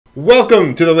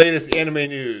Welcome to the latest anime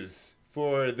news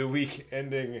for the week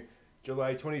ending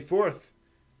July 24th,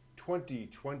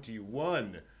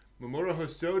 2021. Mamoru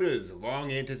Hosoda's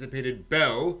long-anticipated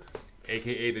Belle,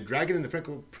 aka The Dragon and the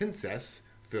Franco Princess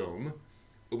film,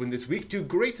 opened this week to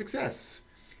great success.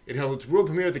 It held its world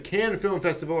premiere at the Cannes Film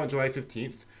Festival on July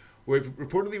 15th, where it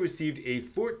reportedly received a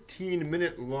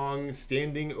 14-minute-long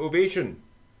standing ovation.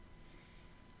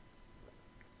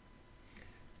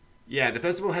 Yeah, the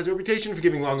festival has a reputation for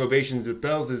giving long ovations, but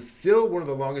Belle's is still one of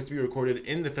the longest to be recorded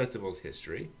in the festival's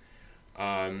history.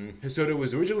 Hosoda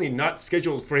was originally not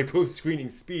scheduled for a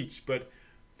post-screening speech, but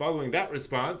following that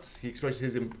response, he expressed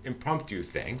his impromptu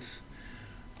thanks.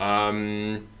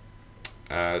 Let's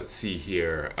see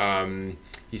here.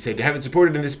 He said, "To have it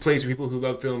supported in this place where people who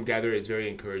love film gather is very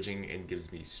encouraging and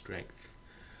gives me strength."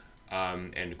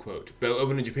 End quote. Belle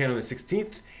opened in Japan on the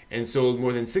 16th and sold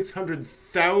more than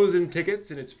 600,000 tickets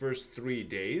in its first 3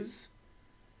 days,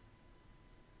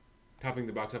 topping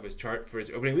the box office chart for its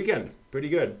opening weekend. Pretty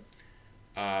good.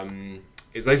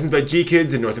 It's licensed by G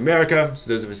Kids in North America, so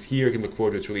those of us here can look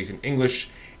forward to its release in English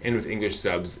and with English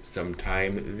subs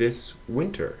sometime this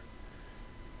winter.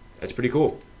 That's pretty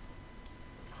cool.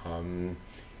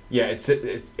 Yeah,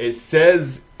 it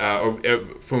says,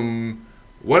 from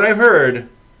what I've heard,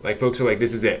 like, folks are like,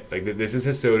 this is it. Like, this is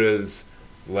Hosoda's,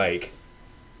 like,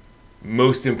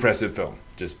 most impressive film.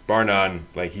 Just bar none.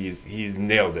 Like, he's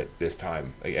nailed it this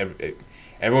time. Like,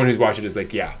 everyone who's watched it is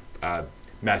like, yeah,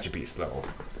 masterpiece level.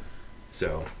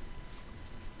 So,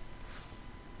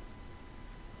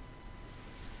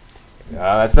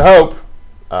 that's the hope.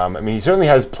 I mean, he certainly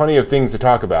has plenty of things to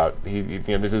talk about.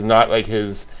 This is not like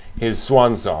his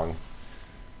swan song.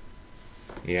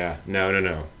 Yeah,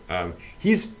 no.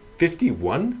 He's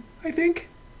 51, I think,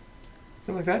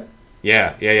 something like that.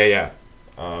 Yeah.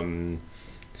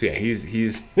 So yeah,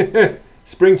 he's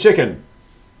spring chicken,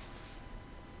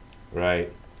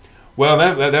 right? Well,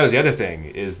 that was the other thing,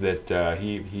 is that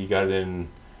he got in.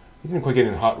 He didn't quite get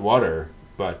in hot water,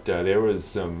 but there was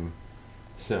some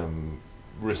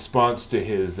response to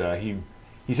his. He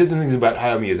said some things about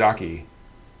Hayao Miyazaki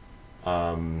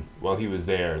while he was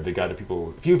there that got a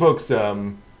few folks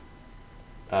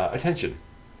attention,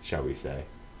 shall we say,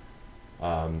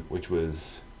 which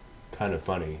was kind of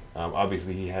funny.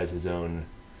 Obviously, he has his own.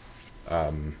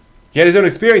 He had his own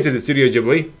experiences at Studio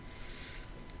Ghibli.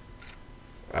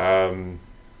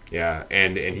 Yeah,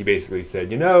 and he basically said,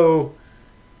 the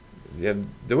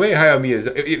way Hayao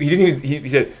Miyazaki, he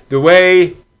said the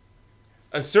way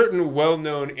a certain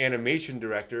well-known animation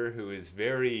director who is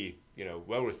very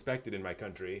well respected in my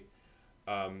country,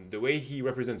 the way he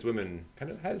represents women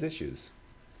kind of has issues.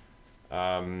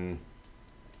 And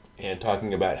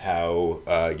talking about how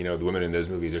the women in those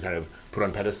movies are kind of put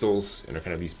on pedestals and are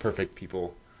kind of these perfect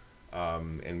people,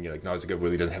 and like Nausicaa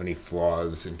really doesn't have any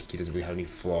flaws, and Kiki doesn't really have any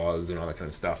flaws, and all that kind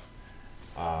of stuff.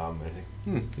 And I think,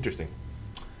 interesting.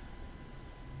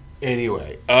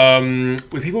 Anyway,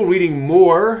 with people reading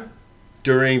more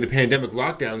during the pandemic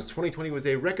lockdowns, 2020 was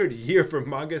a record year for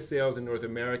manga sales in North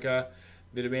America.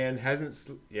 The demand hasn't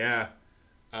slowed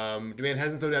down in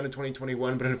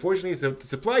 2021, but unfortunately the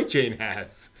supply chain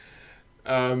has.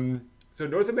 So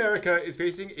North America is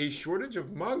facing a shortage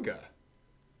of manga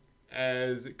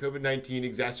as COVID-19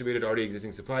 exacerbated already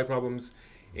existing supply problems,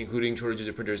 including shortages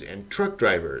of printers and truck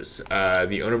drivers.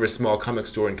 The owner of a small comic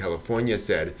store in California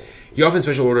said he often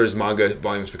special orders manga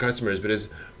volumes for customers, but has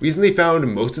recently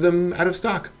found most of them out of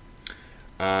stock.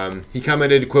 He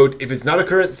commented, quote, "If it's not a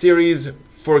current series,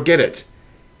 forget it.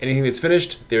 Anything that's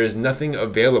finished, there is nothing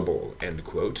available," end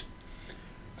quote.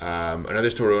 Another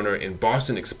store owner in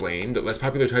Boston explained that less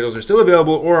popular titles are still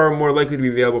available or are more likely to be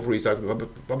available for restock with the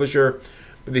publisher,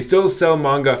 but they still sell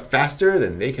manga faster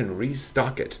than they can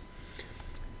restock it.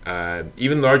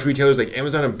 Even large retailers like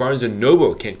Amazon and Barnes &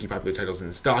 Noble can't keep popular titles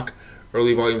in stock.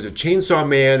 Early volumes of Chainsaw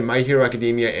Man, My Hero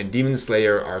Academia, and Demon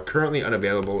Slayer are currently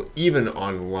unavailable, even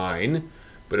online,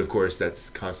 but of course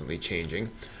that's constantly changing.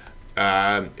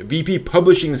 VP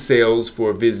Publishing Sales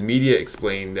for Viz Media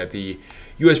explained that the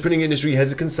U.S. printing industry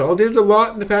has consolidated a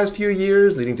lot in the past few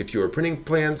years, leading to fewer printing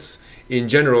plants in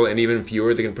general, and even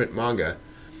fewer that can print manga.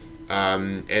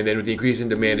 And then with the increase in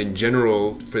demand in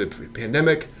general for the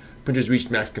pandemic, printers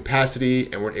reached max capacity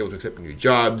and weren't able to accept new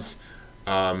jobs.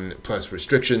 Plus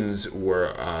restrictions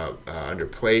were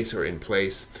in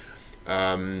place.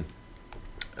 Several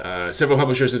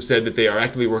publishers have said that they are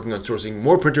actively working on sourcing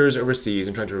more printers overseas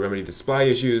and trying to remedy the supply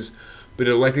issues, but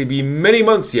it'll likely be many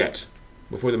months yet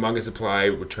before the manga supply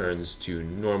returns to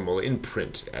normal, in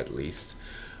print at least.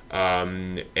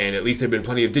 And at least there have been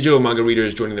plenty of digital manga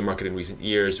readers joining the market in recent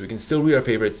years, so we can still read our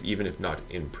favorites even if not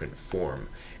in print form.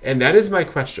 And that is my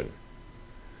question.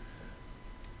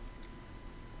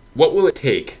 What will it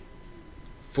take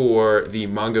for the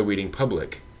manga reading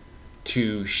public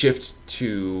to shift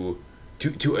to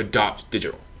adopt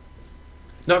digital?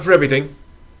 Not for everything,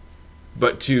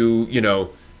 but to,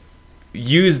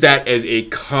 use that as a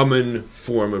common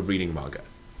form of reading manga.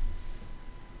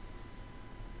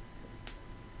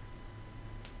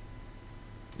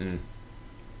 Mm.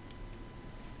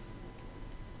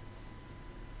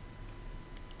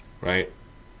 Right.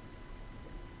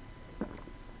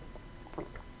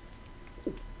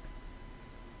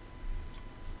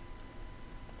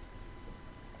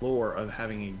 Lore of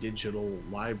having a digital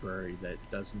library that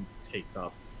doesn't take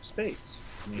up space.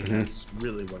 I mean, that's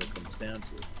really what it comes down to.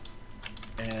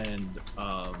 And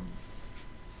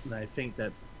I think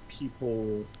that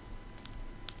people,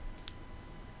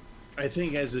 I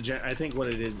think what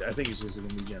it is, I think it's just going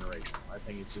to be generational. I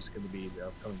think it's just going to be the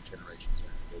upcoming generations are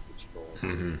going to go digital.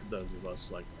 Those of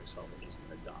us like myself are just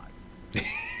going to die.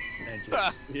 And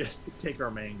just take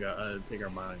our manga with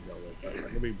us. I'm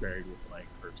going to be buried with my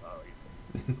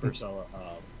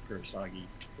Kurosagi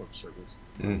book service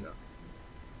and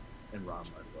Ranma and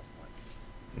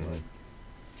whatnot.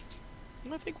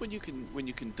 I think when you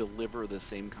can deliver the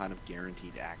same kind of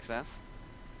guaranteed access.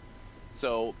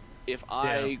 So if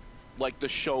I like the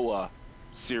Showa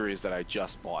series that I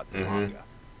just bought, the manga,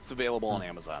 it's available on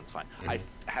Amazon. It's fine. I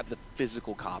have the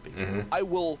physical copies. I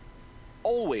will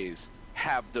always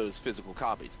have those physical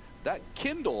copies. That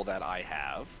Kindle that I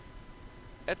have,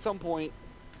 at some point,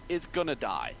 is gonna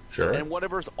die. Sure. And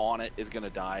whatever's on it is gonna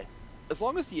die. As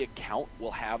long as the account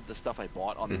will have the stuff I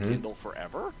bought on the Kindle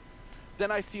forever, then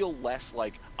I feel less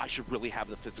like I should really have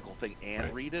the physical thing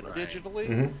and read it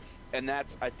digitally. And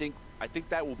that's I think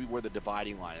that will be where the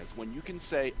dividing line is. When you can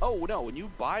say, oh no, when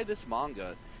you buy this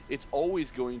manga, it's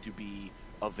always going to be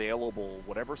available,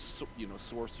 whatever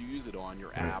source you use it on,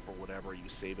 your app or whatever, you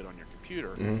save it on your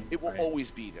computer, it will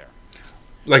always be there.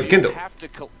 Like so Kindle. You have to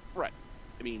I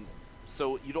mean,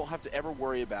 so you don't have to ever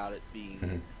worry about it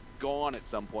being gone at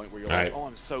some point where you're like, oh,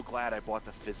 I'm so glad I bought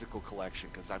the physical collection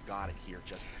because I've got it here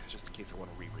just in case I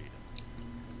want to reread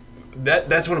it.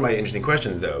 That's one of my interesting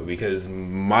questions, though, because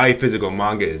my physical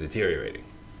manga is deteriorating.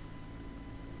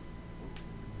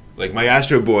 Like, my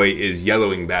Astro Boy is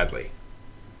yellowing badly,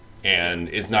 and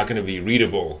it's not going to be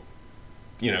readable,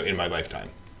 in my lifetime.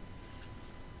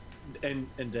 And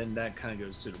then that kind of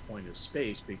goes to the point of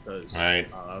space because, when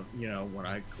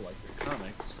I collected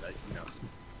comics,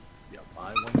 you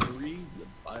buy one to read, you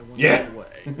buy one to give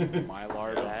away.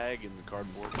 Mylar bag and the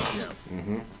cardboard.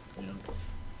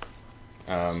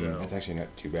 That's actually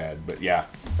not too bad, but yeah.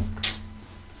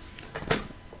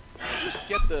 Just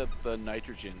get the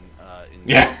nitrogen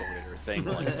encapsulator thing,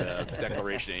 like the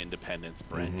Declaration of Independence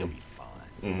brand. You'll be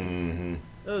fine.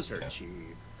 Those are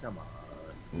cheap. Come on.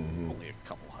 Only a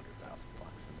couple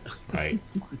 $100,000. Right.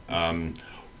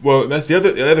 Well, that's the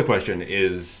other question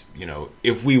is,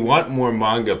 if we want more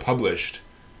manga published,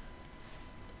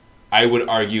 I would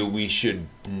argue we should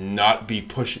not be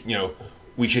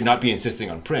we should not be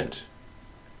insisting on print.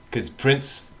 Because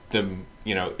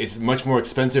it's much more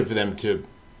expensive for them to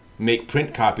make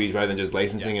print copies rather than just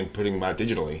licensing and putting them out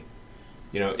digitally.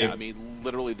 I mean,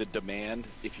 literally the demand,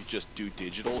 if you just do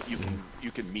digital,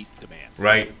 you can meet the demand.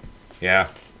 Right. Yeah.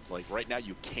 It's like right now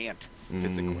you can't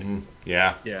physically.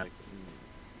 Yeah. Yeah.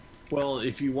 Well,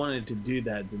 if you wanted to do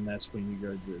that, then that's when you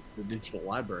go the digital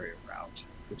library route,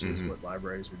 which is what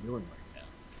libraries are doing right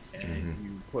now.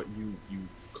 And you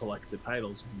collect the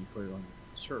titles and you put it on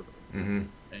the server, and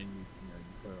you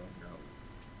put it on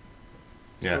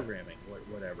your own programming,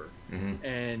 whatever.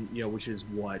 And which is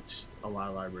what a lot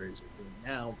of libraries are doing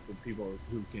now for people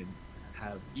who can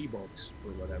have ebooks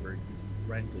or whatever. You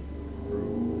rent it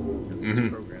through these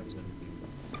programs and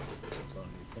it's on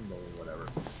your Kindle or whatever.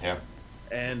 Yeah.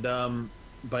 And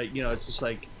but it's just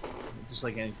like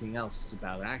anything else. It's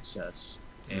about access,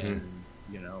 and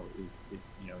you have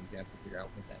to figure out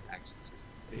what that access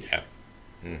is. Yeah.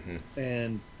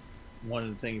 And one of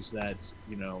the things that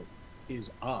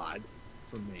is odd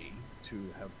for me to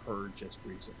have heard just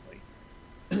recently,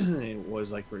 it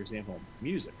was like, for example,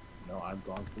 music. I've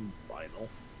gone from vinyl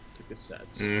to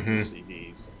cassettes, to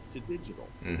CDs, to digital.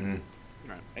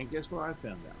 Right. And guess what I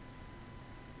found out?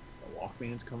 The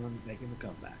Walkman's making a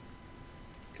comeback.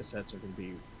 Cassettes are going to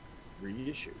be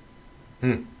reissued.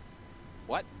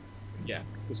 What? Yeah,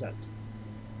 cassettes.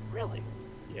 Really?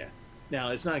 Yeah. Now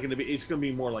it's not going to be. It's going to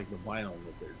be more like the vinyl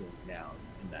that they're doing now.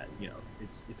 In that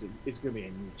it's going to be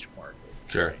a niche market.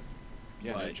 Sure. Right?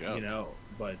 Yeah. But, no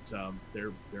joke.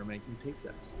 They're making tape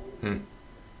decks.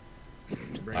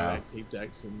 To bring back tape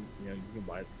decks, and you can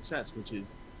buy the cassettes, which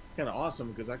is kind of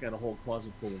awesome because I got a whole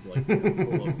closet full of like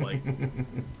full of like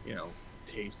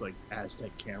tapes like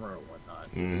Aztec Camera and whatnot.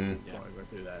 Mm-hmm. So I went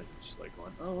through that, just like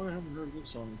going, oh, I haven't heard this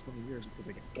song in 20 years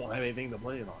because I don't have anything to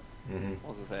play it on. Mm-hmm. I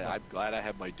was gonna say, I'm glad I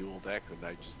have my dual decks, and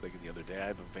I just thinking the other day I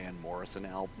have a Van Morrison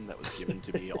album that was given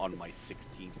to me on my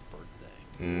 16th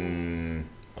birthday.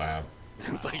 Wow.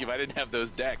 It's like if I didn't have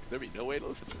those decks, there'd be no way to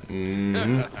listen to that.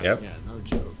 Mm-hmm. Yep. Yeah, no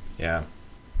joke. Yeah.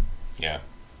 Yeah.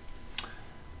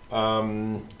 It's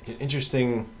an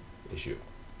interesting issue.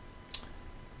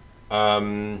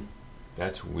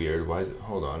 That's weird. Why is it?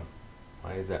 Hold on.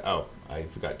 Why is that? Oh, I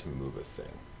forgot to move a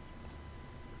thing.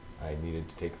 I needed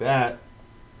to take that,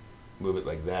 move it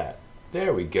like that.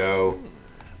 There we go.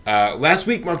 Last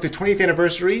week marked the 20th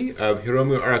anniversary of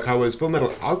Hiromu Arakawa's Full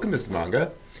Metal Alchemist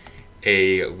manga.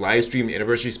 A live-streamed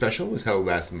anniversary special was held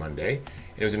last Monday,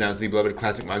 and it was announced that the beloved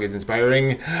classic manga is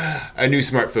inspiring a new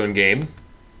smartphone game.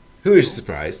 Who is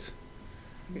surprised?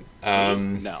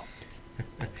 No.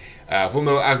 Full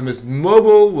Metal Alchemist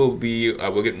Mobile will be.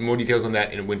 We'll get more details on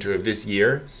that in winter of this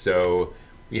year, so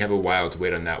we have a while to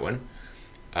wait on that one.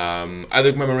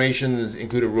 Other commemorations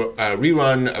include a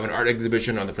rerun of an art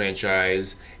exhibition on the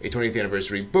franchise, a 20th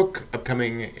anniversary book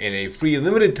upcoming, and a free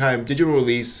limited-time digital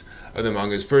release of the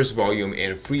manga's first volume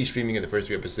and free streaming of the first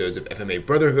 3 episodes of FMA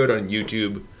Brotherhood on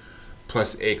YouTube,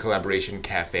 plus a collaboration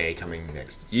cafe coming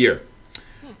next year.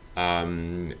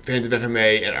 Fans of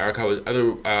FMA and Arakawa's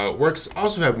other works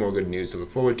also have more good news to look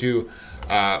forward to.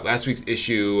 Last week's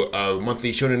issue of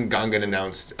Monthly Shonen Gangan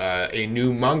announced a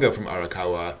new manga from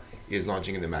Arakawa is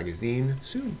launching in the magazine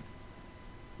soon.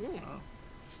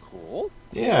 Cool.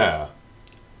 Yeah.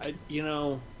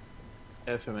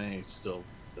 FMA still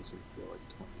doesn't feel like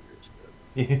 20 years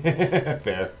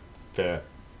ago. Fair.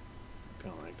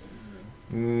 Kind of like,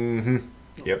 Mm-hmm.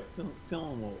 Yep. feeling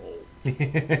a little old.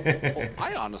 Well,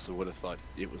 I honestly would have thought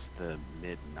it was the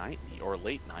mid-90s or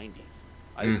late 90s.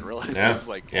 I didn't realize it was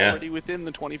like already within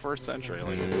the 21st century.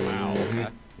 Like, wow. Okay.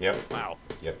 Yep. Wow.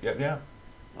 Yep. Yeah.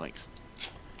 Thanks.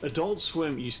 Adult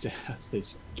Swim used to have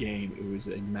this game. It was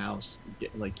a mouse,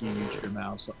 like you use your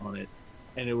mouse on it,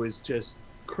 and it was just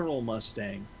Colonel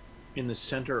Mustang in the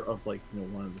center of like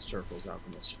one of the circles out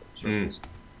in the circles,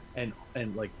 and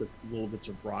like with little bits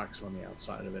of rocks on the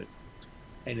outside of it,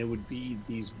 and it would be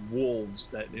these wolves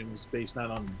that it was based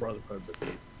not on Brotherhood but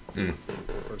the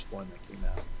first one that came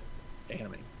out,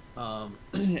 anime.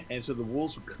 And so the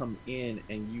wolves would come in,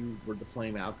 and you were the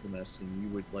flame alchemist, and you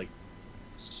would like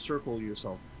circle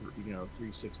yourself,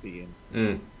 360,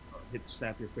 and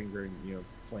snap your finger, and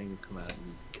flame would come out and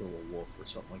you kill a wolf or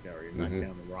something like that, or you knock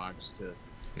down the rocks to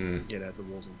get at the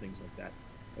wolves and things like that.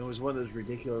 It was one of those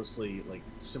ridiculously like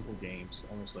simple games,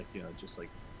 almost like just like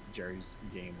Jerry's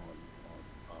game on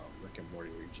Rick and Morty,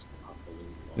 where you just pop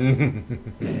balloons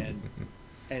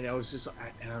and I was just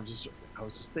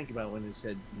thinking about when they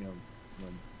said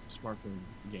smartphone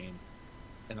game,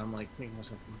 and I'm like thinking to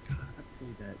myself, oh, God, I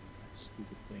played that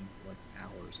stupid thing for like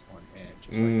hours on end,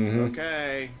 just like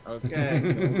kill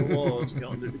the wolves,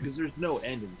 because there's no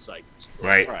end in sight.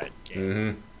 Right.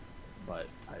 Game. But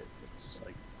it's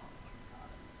like, oh my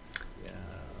God,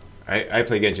 yeah. I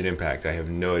play Genshin Impact. I have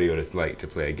no idea what it's like to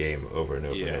play a game over and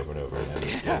over and over and over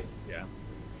again. Yeah.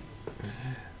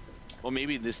 Well,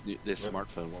 maybe this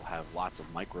smartphone will have lots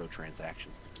of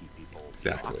microtransactions to keep people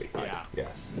Exactly. occupied.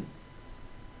 Yes.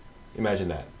 Imagine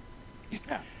that.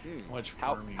 Yeah.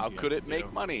 How could it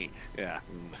make money? Yeah.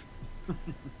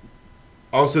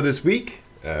 Also this week,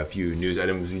 a few news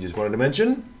items we just wanted to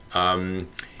mention.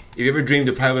 If you ever dreamed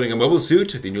of piloting a mobile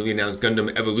suit, the newly announced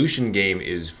Gundam Evolution game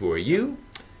is for you.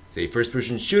 It's a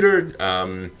first-person shooter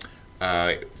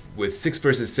with 6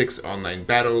 versus 6 online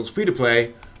battles, free to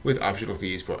play, with optional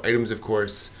fees for items, of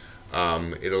course.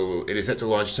 It is set to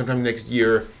launch sometime next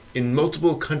year in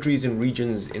multiple countries and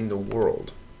regions in the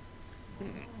world.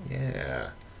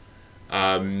 Yeah.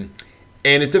 And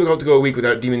it's difficult to go a week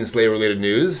without Demon Slayer-related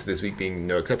news, this week being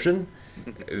no exception.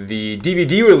 The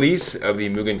DVD release of the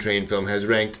Mugen Train film has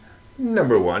ranked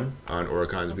number 1 on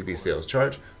Oricon's weekly sales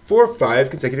chart for 5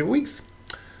 consecutive weeks.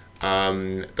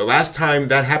 The last time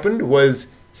that happened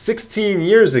was 16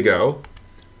 years ago.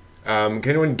 Can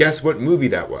anyone guess what movie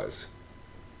that was?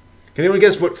 Can anyone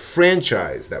guess what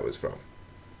franchise that was from?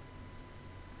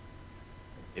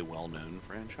 A well-known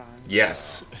franchise?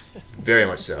 Yes. Very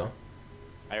much so.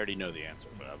 I already know the answer,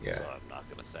 but so I'm not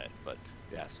going to say it. But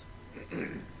yes.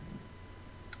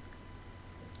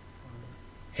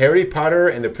 Harry Potter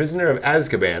and the Prisoner of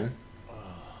Azkaban.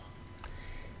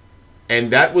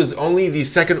 And that was only the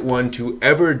second one to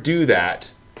ever do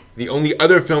that. The only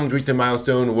other film to reach the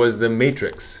milestone was The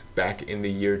Matrix, back in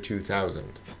the year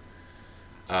 2000.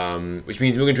 which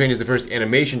means Mugen Train is the first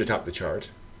animation to top the chart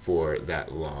for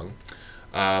that long.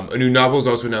 A new novel is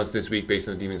also announced this week based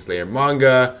on the Demon Slayer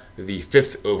manga, the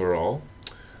 5th overall.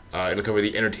 It'll cover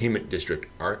the Entertainment District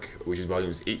arc, which is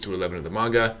volumes 8 through 11 of the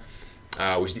manga,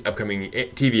 which the upcoming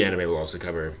TV anime will also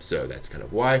cover, so that's kind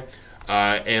of why.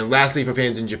 And lastly, for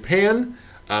fans in Japan,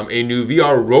 a new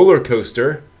VR roller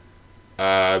coaster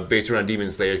based around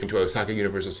Demon Slayer came to Osaka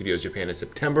Universal Studios Japan in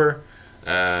September.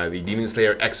 The Demon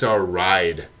Slayer XR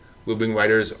Ride will bring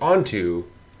riders onto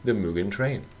the Mugen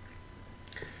Train.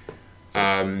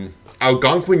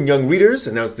 Algonquin Young Readers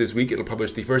announced this week it'll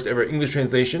publish the first ever English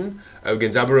translation of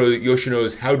Genzaburo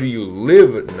Yoshino's How Do You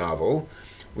Live novel,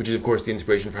 which is, of course, the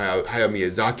inspiration for Hayao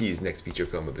Miyazaki's next feature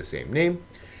film of the same name.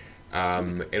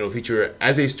 It'll feature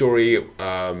as a story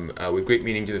with great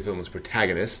meaning to the film's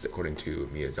protagonist, according to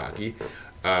Miyazaki.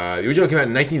 The original came out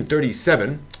in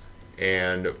 1937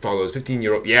 and follows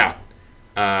 15-year-old...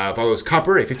 follows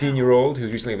Copper, a 15-year-old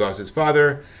who's recently lost his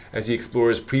father, as he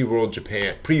explores pre-war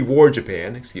Japan,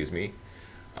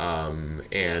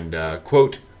 and,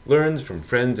 quote, learns from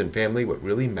friends and family what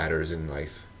really matters in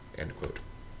life, end quote.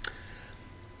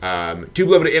 Two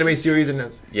beloved anime series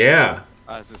announced... Yeah.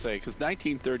 I was to say, because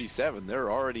 1937,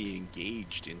 they're already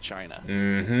engaged in China.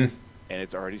 Mm-hmm. And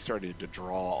it's already started to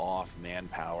draw off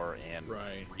manpower and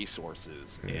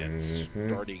resources. And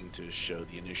starting to show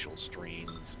the initial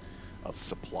strains of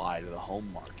supply to the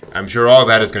home market. I'm sure all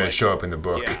that is going to show up in the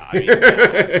book. Yeah, I mean,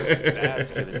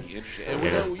 that's going to be interesting. And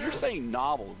when you're saying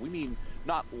novel, we mean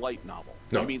not light novel.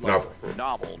 No, we mean like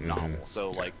novel.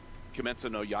 So like Kimetsu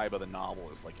no Yaiba, the novel,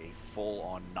 is like a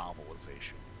full-on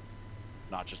novelization,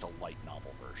 not just a light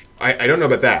novel version. I don't know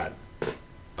about that.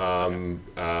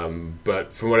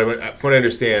 But from what I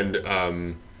understand,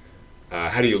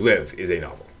 How Do You Live is a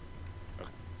novel. Okay.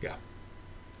 Yeah.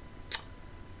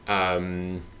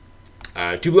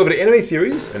 Two beloved anime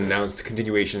series announced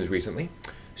continuations recently.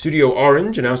 Studio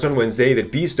Orange announced on Wednesday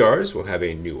that Beastars will have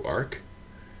a new arc.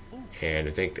 And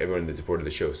I thank everyone that supported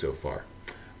the show so far.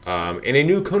 And a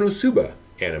new Konosuba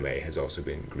anime has also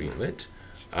been greenlit.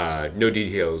 No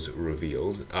details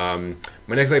revealed. My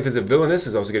Next Life as a Villainess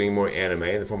is also getting more anime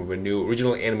in the form of a new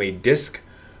original anime disc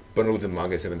bundled with the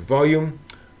manga 7th volume,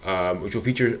 which will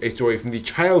feature a story from the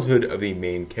childhood of the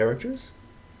main characters.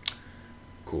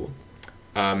 Cool.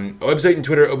 A website and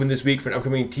Twitter opened this week for an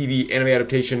upcoming TV anime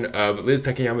adaptation of Liz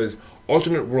Takayama's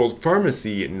Alternate World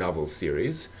Pharmacy novel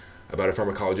series about a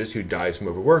pharmacologist who dies from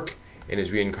overwork and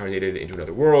is reincarnated into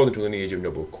another world, into a lineage of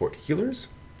noble court healers.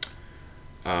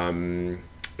 And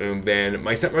then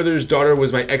My Stepmother's Daughter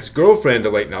Was My Ex-Girlfriend, a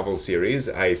light novel series.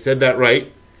 I said that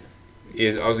right.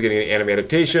 Is also getting an anime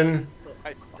adaptation.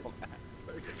 I saw that.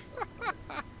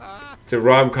 It's a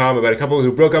rom-com about a couple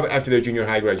who broke up after their junior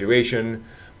high graduation,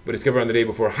 but discover on the day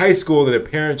before high school that their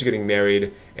parents are getting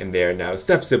married, and they are now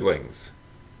step-siblings.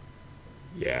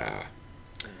 Yeah.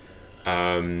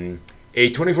 A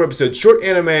 24-episode short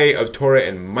anime of Tora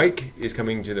and Mike is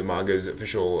coming to the manga's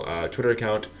official Twitter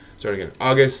account starting in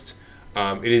August.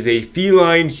 It is a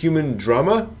feline-human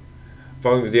drama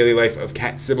following the daily life of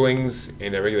cat siblings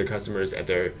and their regular customers at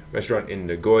their restaurant in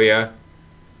Nagoya.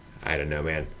 I don't know,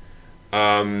 man.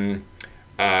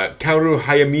 Kaoru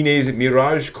Hayamine's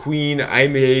Mirage Queen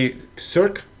Aimee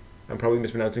Surk, I'm probably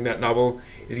mispronouncing that novel,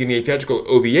 is getting a theatrical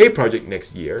OVA project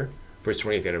next year for its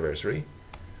 20th anniversary.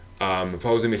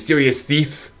 Follows a mysterious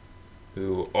thief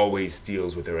who always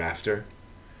steals what they're after.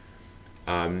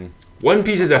 One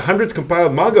Piece's 100th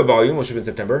compiled manga volume will ship in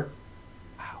September.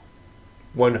 Wow.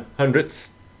 100th.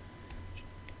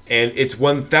 And its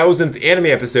 1000th anime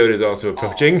episode is also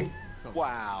approaching. Oh,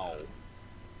 wow.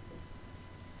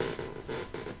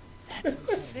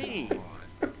 That's insane.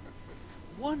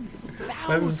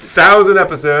 1,000. 1,000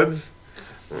 episodes.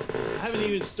 I haven't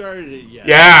even started it yet.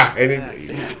 Yeah.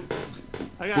 And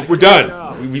we're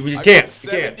done. We just can't.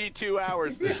 72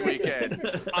 hours this weekend.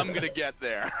 I'm going to get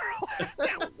there.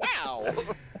 Wow.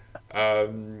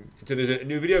 So there's a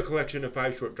new video collection of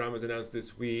 5 short dramas announced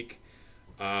this week.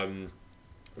 Which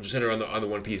will center on the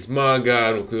One Piece manga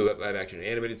and will include live action and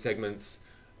animated segments.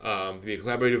 It'll be a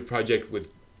collaborative project with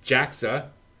JAXA,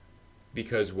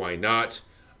 because why not?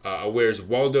 A Where's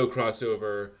Waldo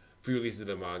crossover, free releases of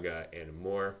the manga, and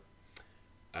more.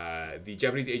 The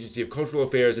Japanese Agency of Cultural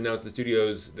Affairs announced the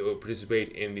studios that will participate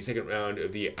in the second round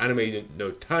of the Anime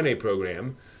no Tane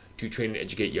program to train and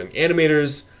educate young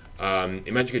animators.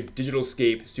 Imagica Digital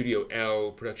Scape, Studio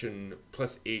L, Production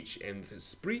Plus H, and The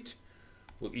Sprite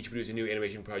will each produce a new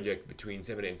animation project between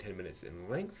 7 and 10 minutes in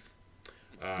length.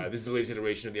 This is the latest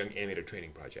iteration of the Young Animator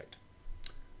Training Project,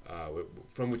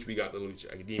 from which we got Little Witch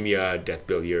Academia, Death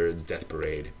Billiards, Death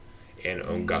Parade, and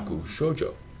Ongaku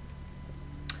Shoujo.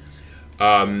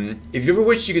 If you ever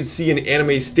wished you could see an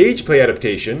anime stage play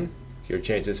adaptation, your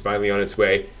chance is finally on its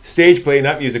way. Stage play,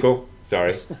 not musical.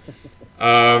 Sorry.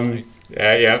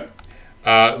 Yeah.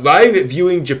 Live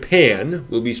Viewing Japan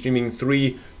will be streaming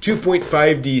 3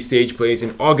 2.5D stage plays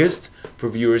in August for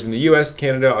viewers in the US,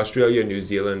 Canada, Australia, New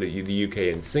Zealand, the UK,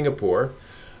 and Singapore.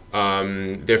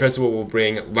 Their festival will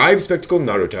bring live spectacle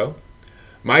Naruto,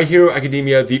 My Hero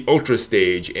Academia, The Ultra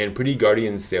Stage, and Pretty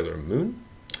Guardian Sailor Moon.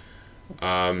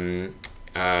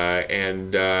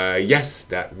 Yes,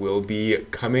 that will be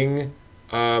coming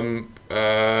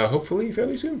hopefully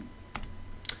fairly soon.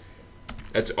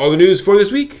 That's all the news for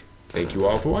this week. Thank you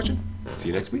all for watching. See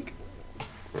you next week.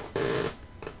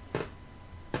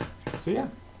 So yeah.